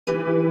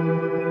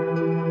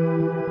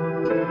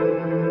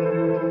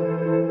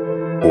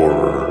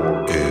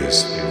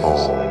Hey,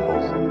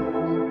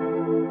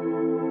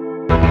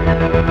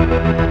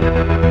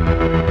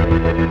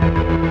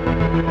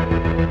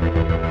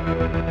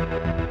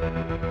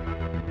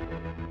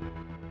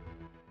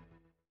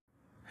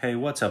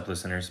 what's up,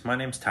 listeners? My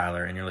name's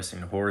Tyler, and you're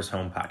listening to Horror's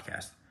Home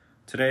Podcast.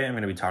 Today, I'm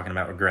going to be talking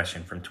about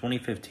Regression from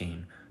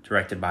 2015,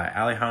 directed by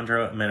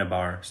Alejandro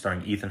Amenabar,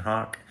 starring Ethan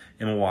Hawke,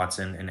 Emma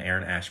Watson, and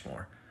Aaron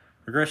Ashmore.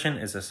 Regression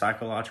is a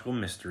psychological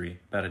mystery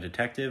about a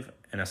detective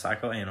and a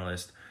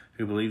psychoanalyst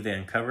who believe they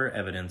uncover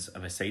evidence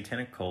of a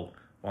satanic cult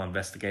while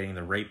investigating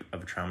the rape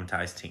of a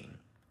traumatized teen.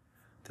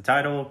 The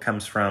title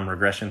comes from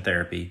regression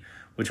therapy,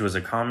 which was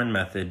a common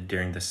method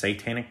during the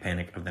satanic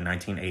panic of the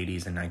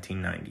 1980s and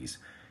 1990s,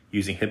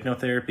 using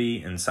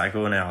hypnotherapy and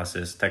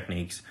psychoanalysis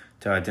techniques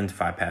to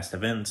identify past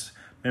events,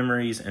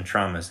 memories, and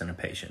traumas in a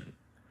patient.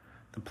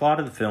 The plot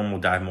of the film will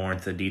dive more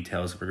into the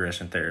details of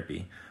regression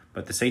therapy,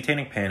 but the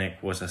satanic panic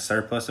was a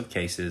surplus of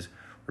cases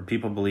where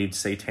people believed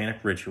satanic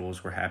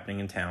rituals were happening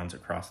in towns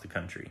across the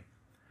country.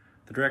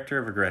 The director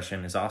of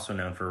Regression is also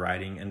known for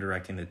writing and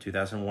directing the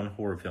 2001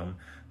 horror film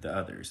The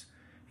Others.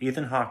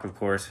 Ethan Hawke, of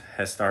course,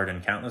 has starred in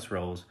countless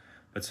roles,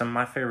 but some of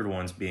my favorite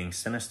ones being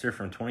Sinister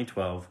from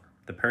 2012,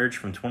 The Purge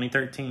from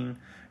 2013,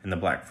 and The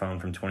Black Phone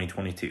from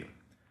 2022.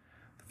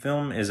 The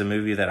film is a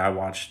movie that I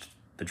watched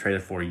the trailer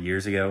for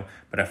years ago,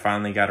 but I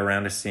finally got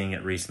around to seeing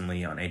it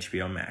recently on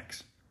HBO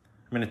Max.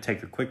 I'm going to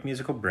take a quick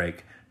musical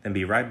break, then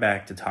be right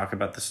back to talk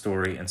about the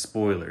story and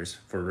spoilers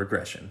for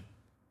Regression.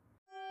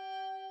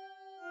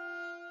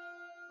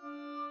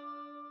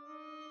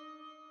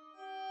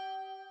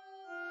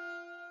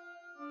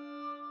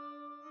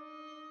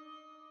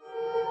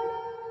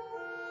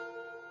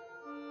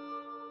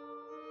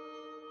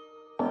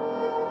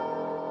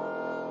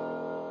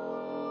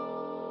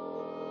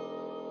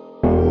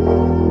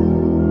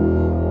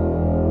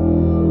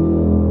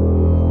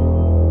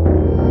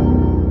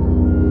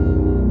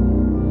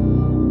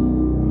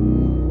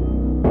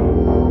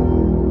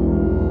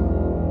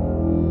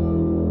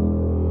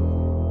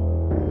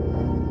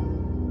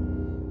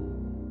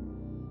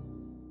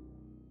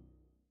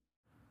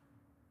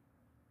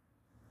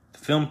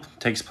 The film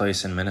takes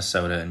place in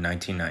Minnesota in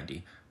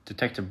 1990.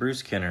 Detective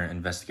Bruce Kenner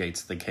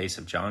investigates the case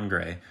of John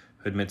Gray,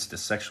 who admits to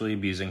sexually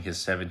abusing his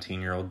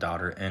 17-year-old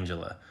daughter,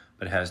 Angela,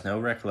 but has no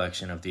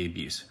recollection of the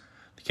abuse.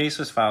 The case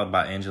was filed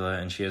by Angela,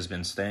 and she has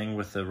been staying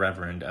with the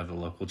reverend of the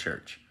local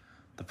church.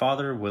 The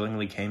father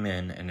willingly came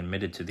in and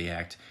admitted to the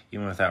act,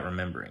 even without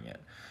remembering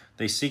it.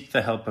 They seek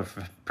the help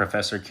of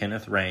Professor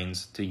Kenneth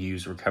Raines to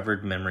use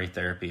recovered memory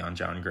therapy on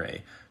John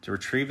Gray to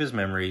retrieve his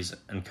memories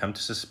and come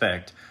to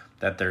suspect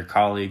that their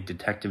colleague,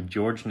 Detective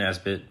George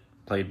Nesbitt,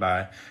 played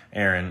by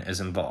Aaron, is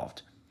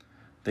involved.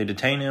 They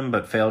detain him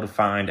but fail to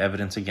find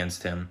evidence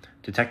against him.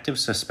 Detectives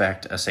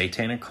suspect a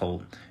satanic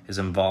cult is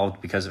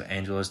involved because of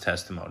Angela's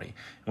testimony,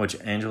 in which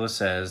Angela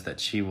says that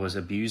she was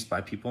abused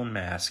by people in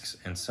masks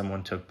and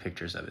someone took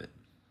pictures of it.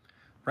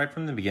 Right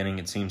from the beginning,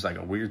 it seems like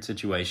a weird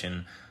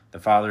situation, the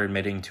father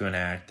admitting to an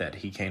act that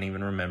he can't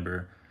even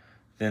remember.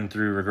 Then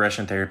through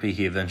regression therapy,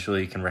 he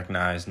eventually can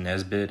recognize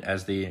Nesbitt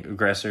as the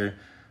aggressor,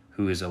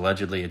 who is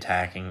allegedly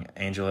attacking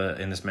Angela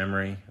in this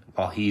memory,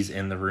 while he's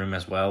in the room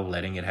as well,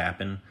 letting it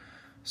happen.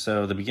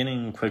 So the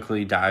beginning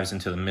quickly dives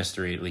into the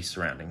mystery, at least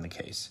surrounding the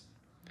case.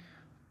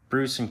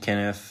 Bruce and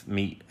Kenneth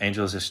meet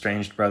Angela's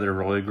estranged brother,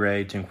 Roy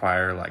Gray, to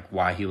inquire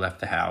why he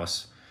left the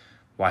house,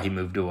 why he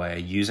moved away.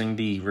 Using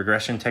the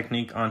regression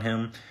technique on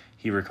him,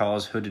 he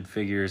recalls hooded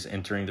figures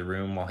entering the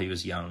room while he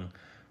was young.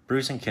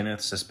 Bruce and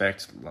Kenneth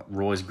suspect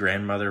Roy's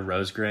grandmother,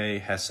 Rose Gray,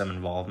 has some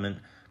involvement,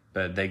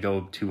 but they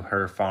go to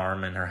her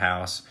farm and her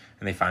house,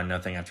 and they find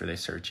nothing after they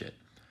search it.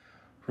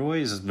 Roy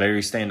is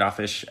very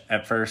standoffish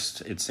at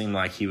first. It seemed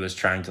like he was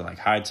trying to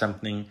hide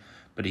something,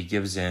 but he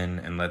gives in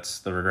and lets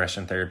the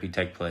regression therapy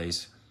take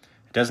place.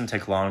 It doesn't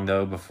take long,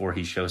 though, before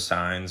he shows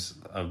signs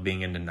of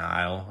being in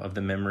denial of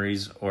the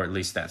memories, or at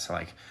least that's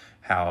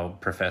how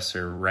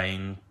Professor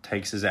Rain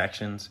takes his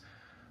actions.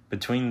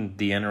 Between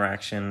the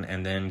interaction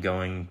and then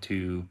going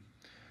to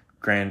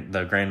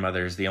the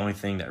grandmothers, the only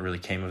thing that really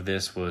came of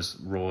this was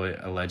Roy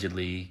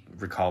allegedly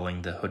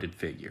recalling the hooded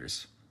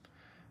figures.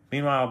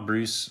 Meanwhile,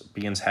 Bruce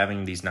begins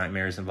having these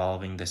nightmares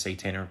involving the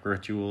satanic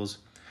rituals.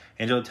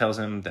 Angela tells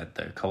him that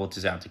the cult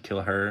is out to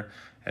kill her,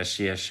 as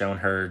she has shown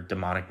her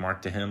demonic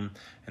mark to him,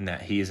 and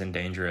that he is in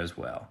danger as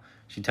well.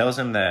 She tells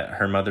him that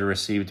her mother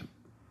received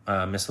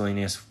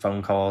miscellaneous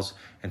phone calls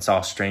and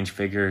saw strange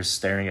figures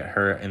staring at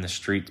her in the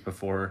streets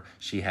before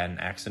she had an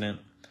accident.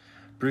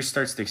 Bruce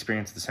starts to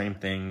experience the same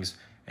things,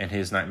 and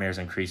his nightmares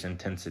increase in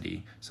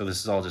intensity, so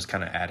this is all just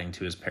kind of adding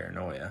to his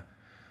paranoia.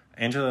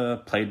 Angela,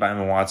 played by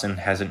Emma Watson,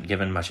 hasn't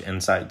given much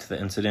insight to the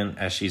incident,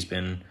 as she's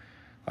been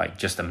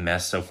just a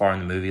mess so far in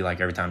the movie.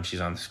 Every time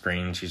she's on the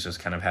screen, she's just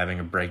kind of having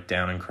a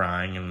breakdown and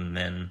crying, and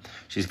then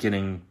she's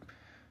getting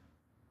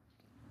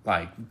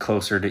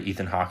closer to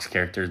Ethan Hawke's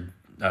character,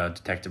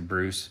 Detective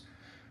Bruce,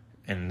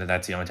 and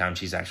that's the only time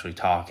she's actually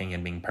talking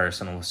and being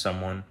personal with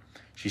someone.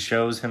 She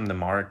shows him the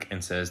mark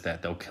and says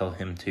that they'll kill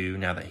him too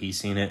now that he's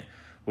seen it,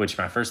 which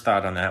my first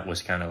thought on that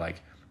was kind of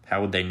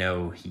how would they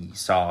know he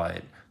saw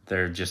it?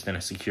 They're just in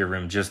a secure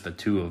room, just the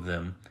two of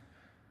them.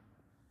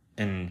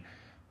 And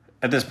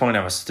at this point,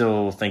 I was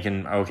still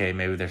thinking, okay,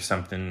 maybe there's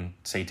something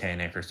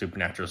satanic or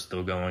supernatural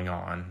still going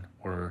on,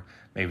 or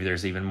maybe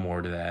there's even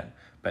more to that.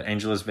 But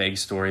Angela's vague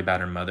story about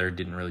her mother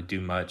didn't really do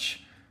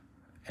much,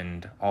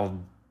 and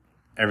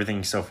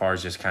everything so far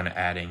is just kind of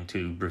adding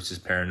to Bruce's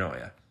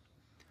paranoia.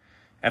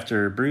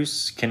 After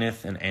Bruce,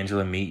 Kenneth, and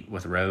Angela meet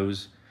with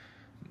Rose,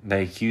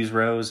 they accuse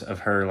Rose of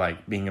her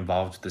being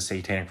involved with the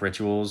satanic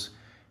rituals,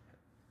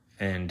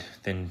 and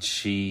then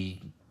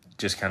she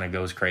just kind of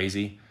goes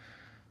crazy.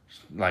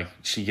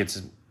 She gets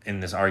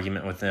in this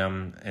argument with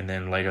them, and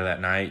then later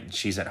that night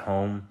she's at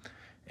home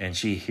and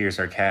she hears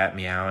her cat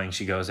meowing.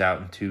 She goes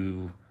out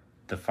into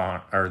the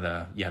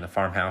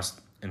farmhouse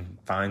and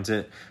finds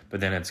it, but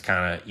then it's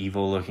kind of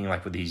evil looking,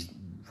 with these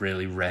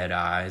really red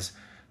eyes.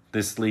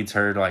 This leads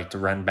her to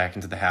run back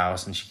into the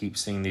house, and she keeps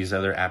seeing these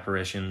other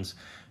apparitions.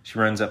 She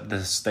runs up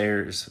the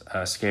stairs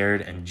scared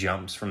and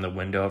jumps from the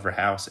window of her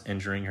house,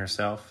 injuring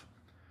herself.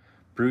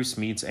 Bruce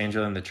meets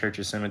Angela in the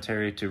church's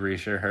cemetery to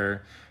reassure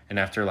her, and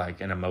after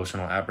an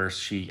emotional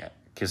outburst, she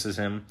kisses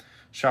him.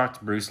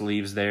 Shocked, Bruce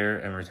leaves there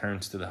and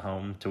returns to the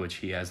home, to which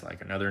he has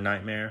another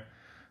nightmare.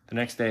 The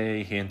next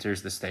day, he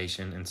enters the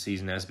station and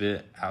sees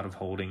Nesbitt out of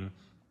holding.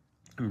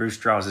 And Bruce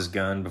draws his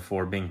gun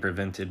before being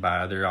prevented by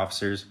other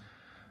officers.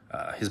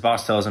 His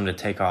boss tells him to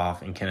take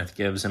off, and Kenneth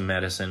gives him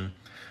medicine.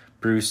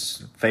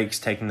 Bruce fakes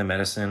taking the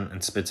medicine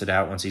and spits it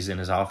out once he's in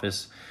his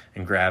office,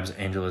 and grabs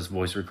Angela's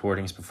voice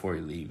recordings before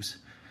he leaves.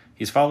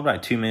 He's followed by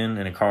two men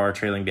in a car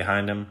trailing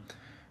behind him,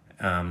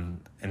 and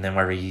then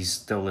whenever he's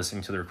still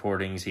listening to the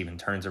recordings, he even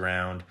turns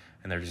around,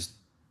 and they're just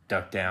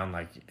ducked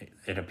down.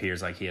 It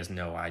appears like he has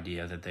no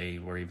idea that they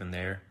were even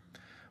there.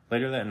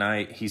 Later that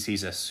night, he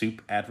sees a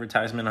soup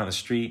advertisement on the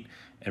street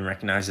and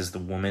recognizes the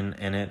woman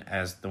in it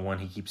as the one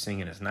he keeps seeing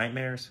in his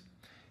nightmares.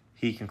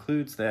 He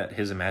concludes that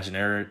his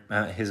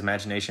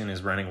imagination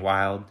is running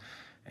wild,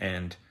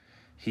 and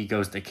he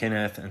goes to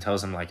Kenneth and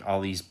tells him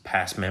all these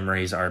past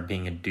memories are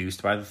being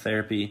induced by the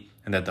therapy,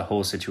 and that the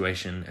whole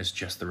situation is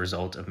just the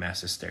result of mass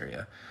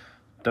hysteria.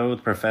 Though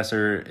the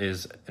professor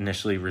is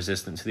initially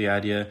resistant to the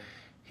idea,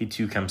 he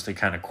too comes to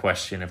kind of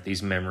question if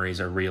these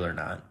memories are real or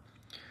not.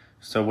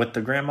 So with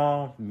the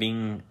grandma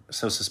being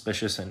so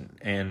suspicious and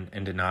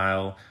in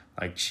denial,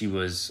 she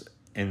was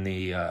in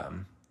the,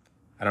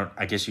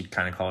 I guess you'd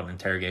kind of call it an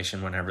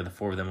interrogation whenever the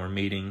four of them were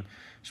meeting.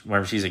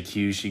 Whenever she's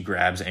accused, she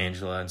grabs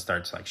Angela and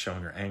starts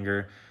showing her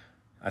anger.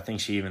 I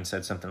think she even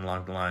said something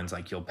along the lines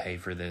you'll pay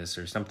for this,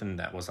 or something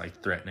that was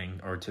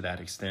threatening or to that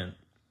extent.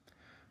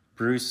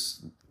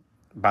 Bruce,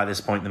 by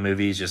this point in the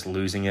movie, is just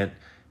losing it.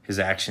 His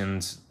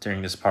actions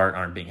during this part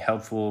aren't being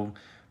helpful,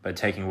 but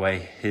taking away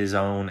his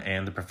own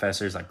and the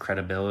professor's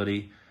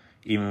credibility.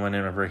 Even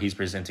whenever he's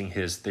presenting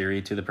his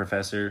theory to the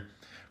professor,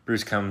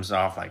 Bruce comes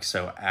off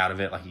so out of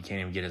it, he can't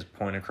even get his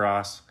point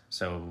across.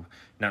 So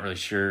not really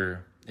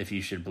sure if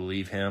you should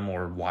believe him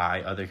or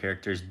why other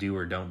characters do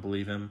or don't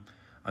believe him.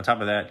 On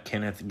top of that,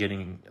 Kenneth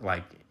getting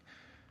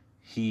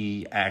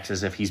he acts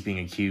as if he's being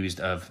accused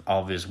of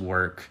all of his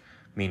work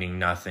meaning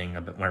nothing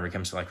whenever it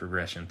comes to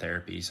regression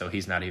therapy. So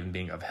he's not even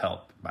being of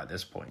help by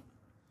this point.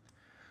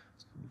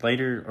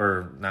 Later,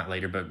 or not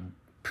later, but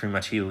pretty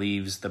much he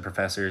leaves the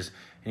professors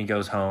and he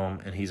goes home,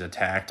 and he's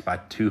attacked by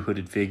two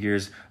hooded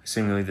figures,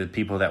 assumingly the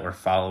people that were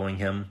following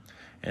him.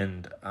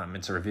 And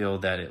it's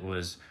revealed that it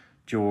was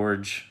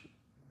George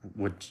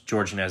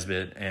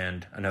Nesbitt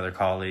and another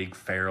colleague,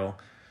 Farrell.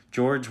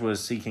 George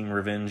was seeking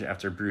revenge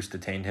after Bruce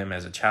detained him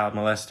as a child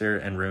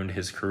molester and ruined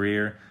his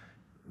career.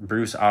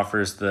 Bruce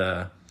offers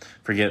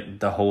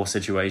forget the whole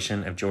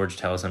situation if George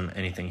tells him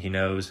anything he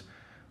knows.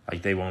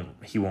 He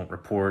won't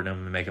report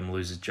him and make him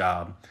lose his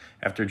job.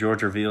 After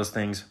George reveals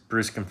things,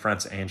 Bruce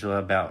confronts Angela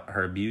about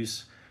her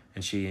abuse,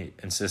 and she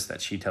insists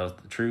that she tells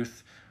the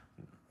truth.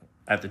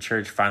 At the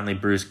church, finally,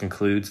 Bruce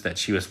concludes that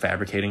she was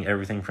fabricating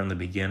everything from the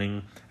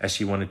beginning, as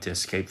she wanted to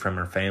escape from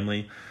her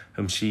family,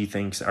 whom she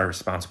thinks are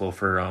responsible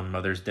for her own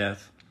mother's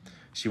death.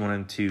 She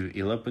wanted to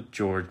elope with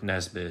George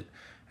Nesbitt,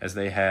 as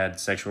they had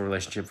sexual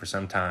relationship for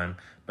some time,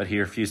 but he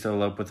refused to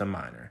elope with a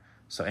minor.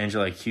 So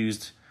Angela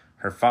accused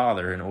her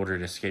father in order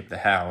to escape the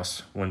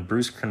house. When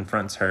Bruce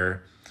confronts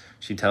her,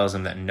 she tells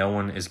him that no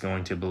one is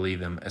going to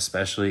believe him,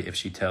 especially if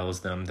she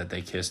tells them that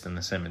they kissed in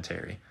the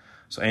cemetery.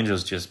 So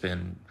Angela's just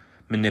been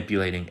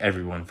manipulating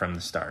everyone from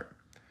the start.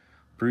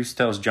 Bruce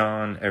tells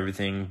John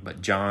everything,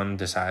 but John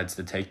decides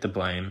to take the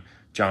blame,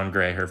 John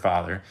Gray, her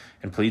father,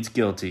 and pleads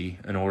guilty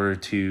in order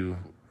to,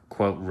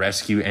 quote,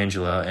 rescue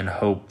Angela and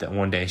hope that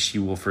one day she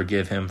will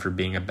forgive him for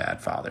being a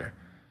bad father.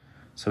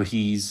 So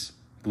he's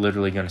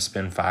literally going to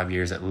spend 5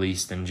 years at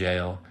least in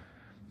jail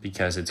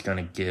because it's going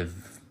to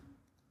give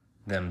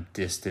them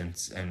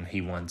distance, and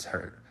he wants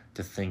her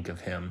to think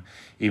of him,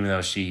 even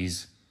though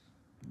she's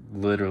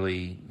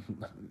literally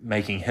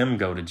making him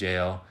go to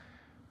jail,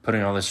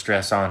 putting all this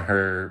stress on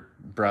her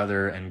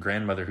brother and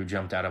grandmother who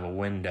jumped out of a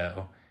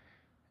window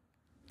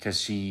because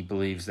she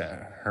believes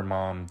that her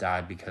mom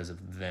died because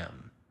of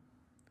them.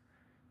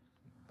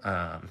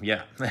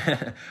 Yeah,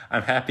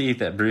 I'm happy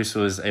that Bruce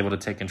was able to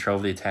take control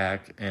of the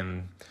attack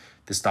and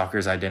the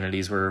stalkers'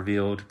 identities were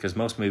revealed, because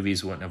most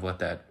movies wouldn't have let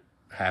that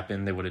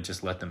happen. They would have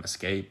just let them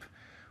escape.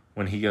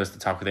 When he goes to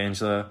talk with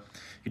Angela,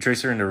 he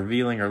tricks her into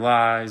revealing her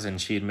lies, and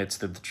she admits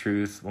to the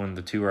truth when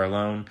the two are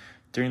alone.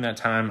 During that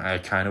time, I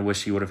kind of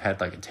wish he would have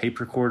had like a tape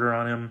recorder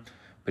on him,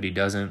 but he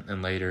doesn't.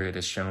 And later it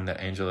is shown that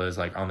Angela is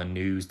like on the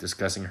news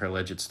discussing her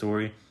alleged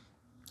story.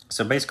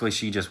 So basically,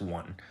 she just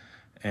won.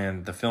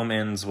 And the film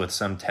ends with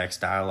some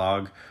text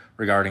dialogue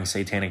regarding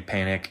satanic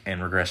panic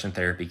and regression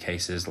therapy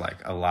cases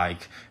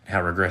alike, and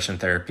how regression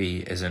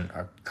therapy isn't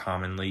a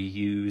commonly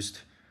used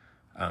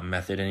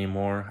method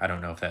anymore. I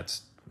don't know if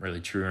that's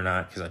really true or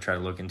not, because I tried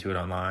to look into it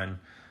online,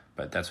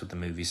 but that's what the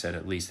movie said,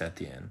 at least at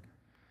the end.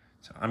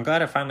 So I'm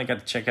glad I finally got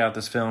to check out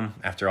this film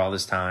after all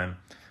this time.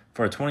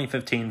 For a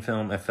 2015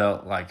 film, it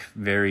felt like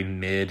very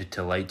mid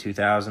to late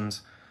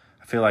 2000s.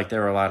 I feel like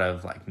there were a lot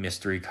of like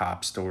mystery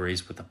cop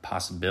stories with the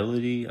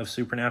possibility of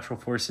supernatural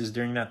forces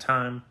during that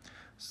time.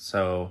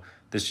 So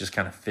this just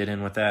kind of fit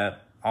in with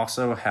that.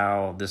 Also,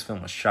 how this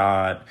film was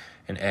shot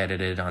and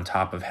edited on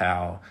top of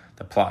how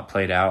the plot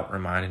played out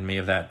reminded me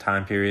of that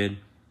time period.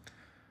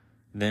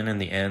 Then in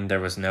the end, there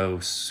was no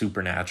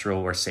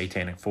supernatural or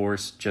satanic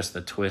force, just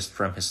the twist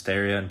from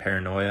hysteria and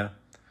paranoia.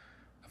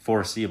 A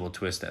foreseeable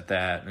twist at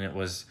that, and it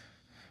was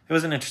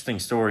an interesting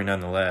story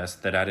nonetheless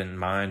that I didn't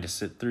mind to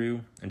sit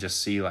through and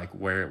just see like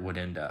where it would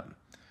end up.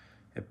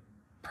 It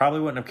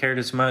probably wouldn't have cared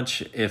as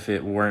much if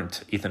it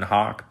weren't Ethan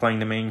Hawke playing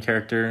the main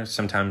character.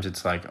 Sometimes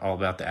it's like all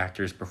about the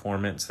actor's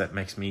performance that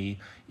makes me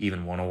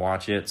even want to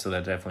watch it, so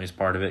that definitely is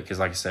part of it, because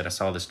like I said, I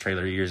saw this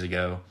trailer years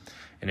ago,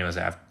 and it was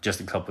just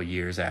a couple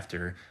years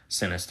after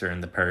Sinister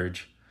and The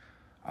Purge.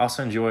 I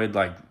also enjoyed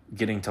like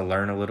getting to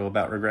learn a little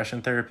about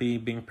regression therapy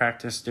being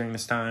practiced during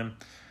this time,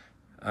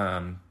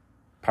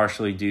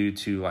 partially due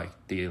to like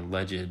the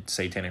alleged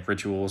satanic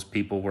rituals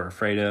people were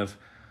afraid of.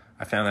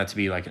 I found that to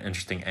be like an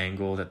interesting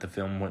angle that the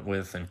film went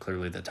with, and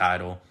clearly the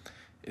title.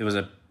 It was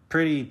a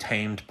pretty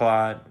tamed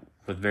plot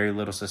with very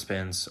little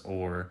suspense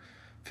or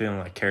feeling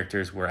like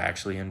characters were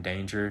actually in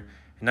danger,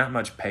 and not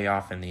much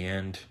payoff in the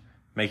end,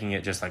 making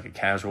it just like a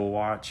casual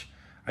watch.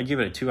 I give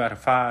it a 2 out of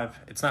 5.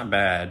 It's not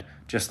bad,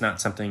 just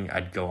not something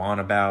I'd go on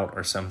about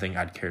or something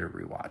I'd care to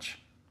rewatch.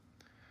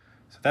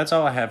 So that's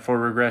all I have for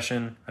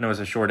Regression. I know it's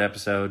a short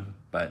episode,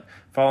 but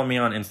follow me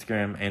on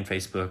Instagram and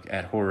Facebook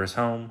at Horror is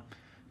Home.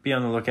 Be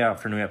on the lookout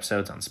for new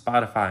episodes on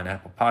Spotify and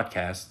Apple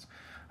Podcasts.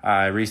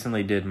 I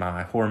recently did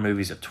my horror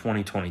movies of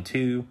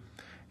 2022,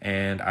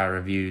 and I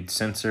reviewed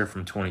Censor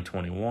from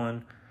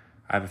 2021.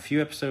 I have a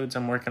few episodes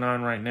I'm working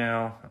on right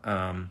now.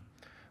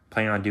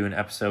 Planning on doing an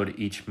episode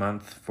each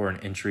month for an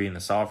entry in the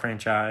Saw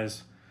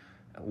franchise,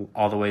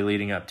 all the way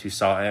leading up to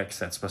Saw X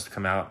that's supposed to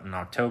come out in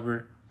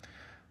October.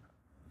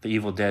 The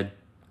Evil Dead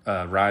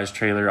Rise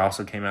trailer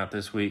also came out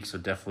this week, so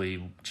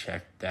definitely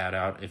check that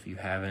out if you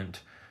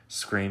haven't.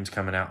 Scream's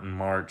coming out in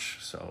March,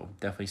 so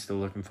definitely still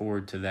looking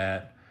forward to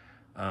that.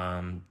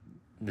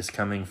 This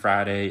coming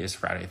Friday is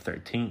Friday the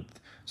 13th,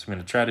 so I'm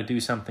going to try to do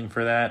something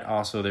for that.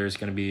 Also, there's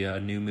going to be a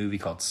new movie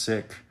called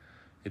Sick.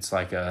 It's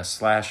like a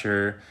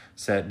slasher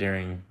set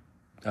during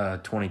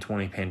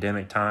 2020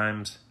 pandemic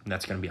times, and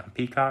that's going to be on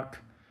Peacock.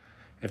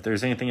 If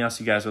there's anything else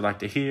you guys would like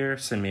to hear,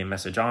 send me a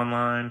message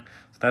online.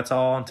 So that's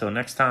all. Until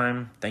next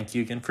time, thank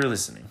you again for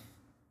listening.